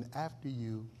 He's been after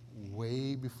you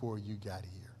way before you got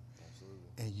here. Absolutely.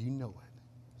 And you know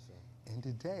it. Sure. And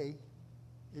today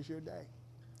is your day.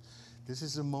 This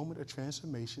is a moment of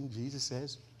transformation. Jesus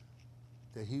says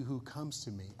that he who comes to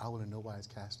me, I will in no wise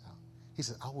cast out. He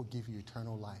says, I will give you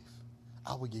eternal life.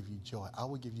 I will give you joy. I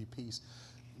will give you peace.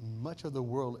 Much of the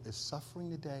world is suffering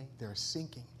today. They're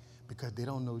sinking because they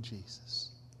don't know Jesus.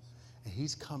 And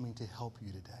he's coming to help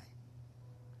you today.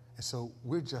 And so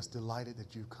we're just delighted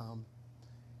that you've come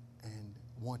and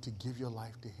want to give your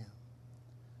life to him.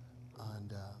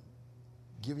 And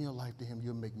giving your life to him,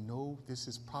 you'll make this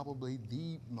is probably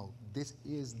the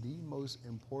most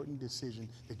important decision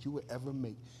that you will ever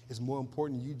make. It's more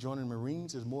important than you joining the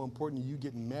Marines. It's more important than you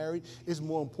getting married. It's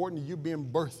more important than you being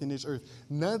birthed in this earth.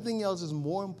 Nothing else is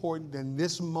more important than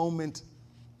this moment.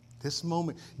 This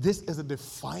moment. This is a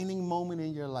defining moment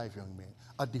in your life, young man.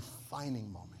 A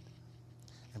defining moment.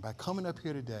 And by coming up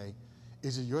here today,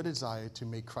 is it your desire to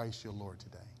make Christ your Lord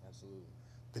today? Absolutely.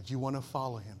 That you want to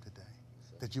follow him today.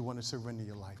 Yes, that you want to surrender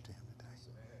your life to him today.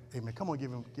 Yes, amen. Come on,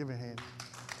 give him a hand.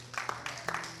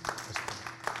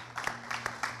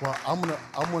 Well, I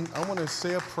want to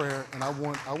say a prayer, and I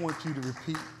want you to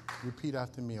repeat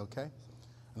after me, okay?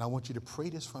 And I want you to pray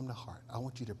this from the heart. I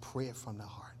want you to pray it from the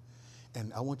heart.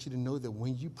 And I want you to know that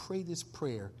when you pray this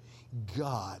prayer,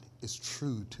 God is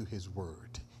true to his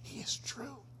word. He is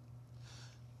true.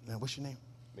 Now, what's your name?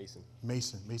 Mason.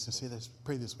 Mason, say this.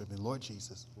 Pray this with me. Lord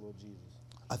Jesus. Lord Jesus.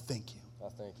 I thank you. I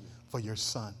thank you. For your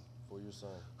son. For your son.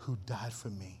 Who died for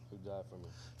me. Who died for me.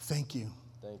 Thank you.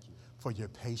 Thank you. For your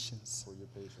patience. For your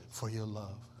patience. For your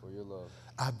love. For your love.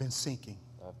 I've been sinking.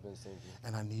 I've been sinking.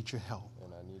 And I need your help.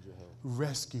 And I need your help.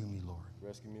 Rescue me, Lord.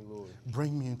 Rescue me, Lord.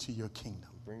 Bring me into your kingdom.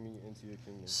 Bring me into your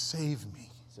kingdom. Save me.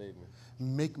 Save me.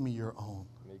 Make me your own.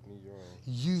 Make me your own.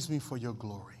 Use me for your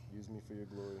glory. Use me for your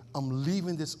glory. I'm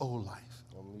leaving this old life.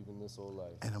 I'm leaving this old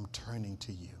life. And I'm turning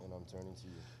to you. And I'm turning to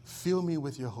you. Fill me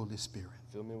with your Holy Spirit.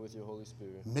 Fill me with your Holy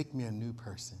Spirit. Make me a new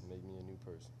person. Make me a new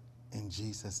person. In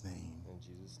Jesus' name. In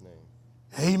Jesus' name.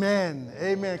 Amen.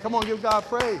 Amen. Come on, give God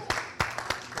praise.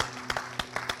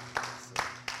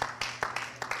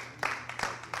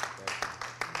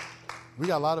 We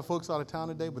got a lot of folks out of town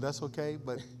today, but that's okay.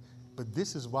 But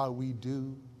this is why we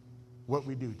do what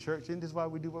we do. Church, isn't this why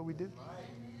we do what we do?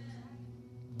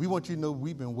 We want you to know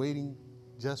we've been waiting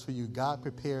just for you. God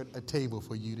prepared a table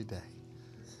for you today,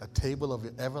 a table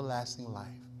of everlasting life.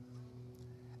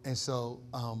 And so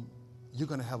you're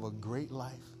going to have a great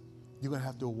life. You're going to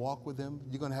have to walk with him.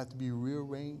 You're going to have to be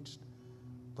rearranged.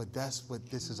 But that's what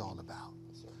this is all about.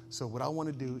 So what I want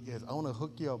to do is I want to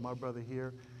hook you up, my brother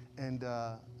here. And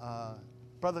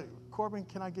Brother Corbin,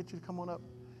 can I get you to come on up?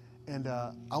 And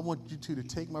I want you two to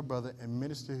take my brother and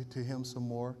minister to him some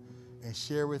more and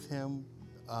share with him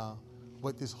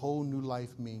what this whole new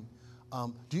life means.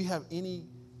 Do you have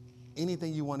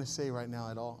anything you want to say right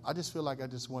now at all? I just feel like I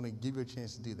just want to give you a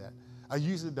chance to do that. I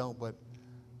usually don't, but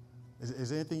is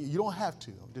there anything, you don't have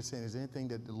to. I'm just saying, is there anything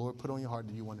that the Lord put on your heart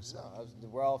that you want to say? No,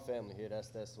 we're all family here.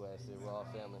 That's what I said. We're all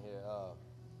family here.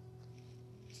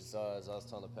 Just as I was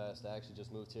telling the pastor, I actually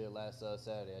just moved here last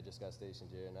Saturday. I just got stationed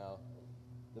here. Now,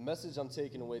 the message I'm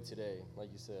taking away today, like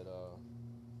you said,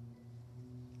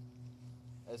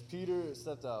 as Peter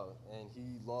stepped out and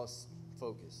he lost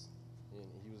focus and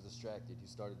he was distracted, he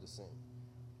started to sing.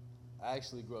 I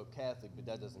actually grew up Catholic, but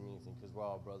that doesn't mean anything because we're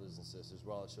all brothers and sisters.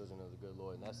 We're all children of the good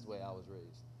Lord, and that's the way I was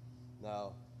raised.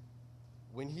 Now,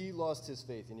 when he lost his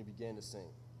faith and he began to sing,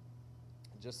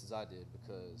 just as I did,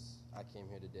 because I came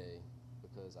here today,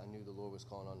 because I knew the Lord was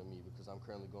calling on to me, because I'm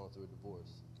currently going through a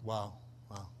divorce. Wow.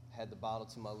 Had the bottle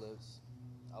to my lips.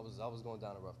 I was going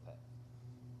down a rough path.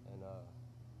 And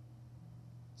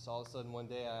so all of a sudden one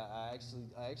day I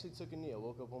actually took a knee. I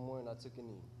woke up one morning and I took a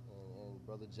knee. And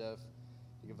Brother Jeff,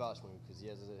 he can vouch for me because he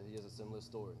has a similar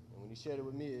story. And when he shared it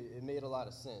with me, it made a lot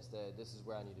of sense that this is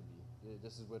where I need to be.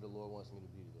 This is where the Lord wants me to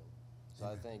be today. So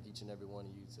I thank each and every one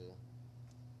of you to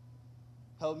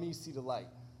help me see the light.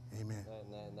 Amen.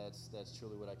 And that's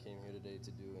truly what I came here today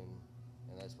to do,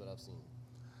 and that's what I've seen.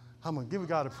 I'm going to give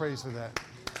God a praise for that.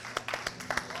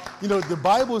 You know, the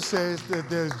Bible says that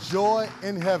there's joy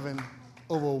in heaven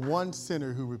over one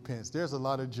sinner who repents. There's a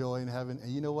lot of joy in heaven,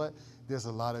 and you know what? There's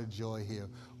a lot of joy here.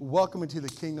 Welcome into the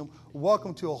kingdom.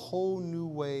 Welcome to a whole new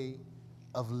way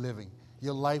of living.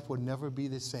 Your life will never be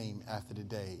the same after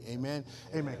today. Amen?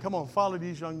 Amen. Come on, follow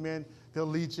these young men. They'll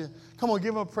lead you. Come on,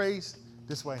 give them praise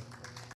this way.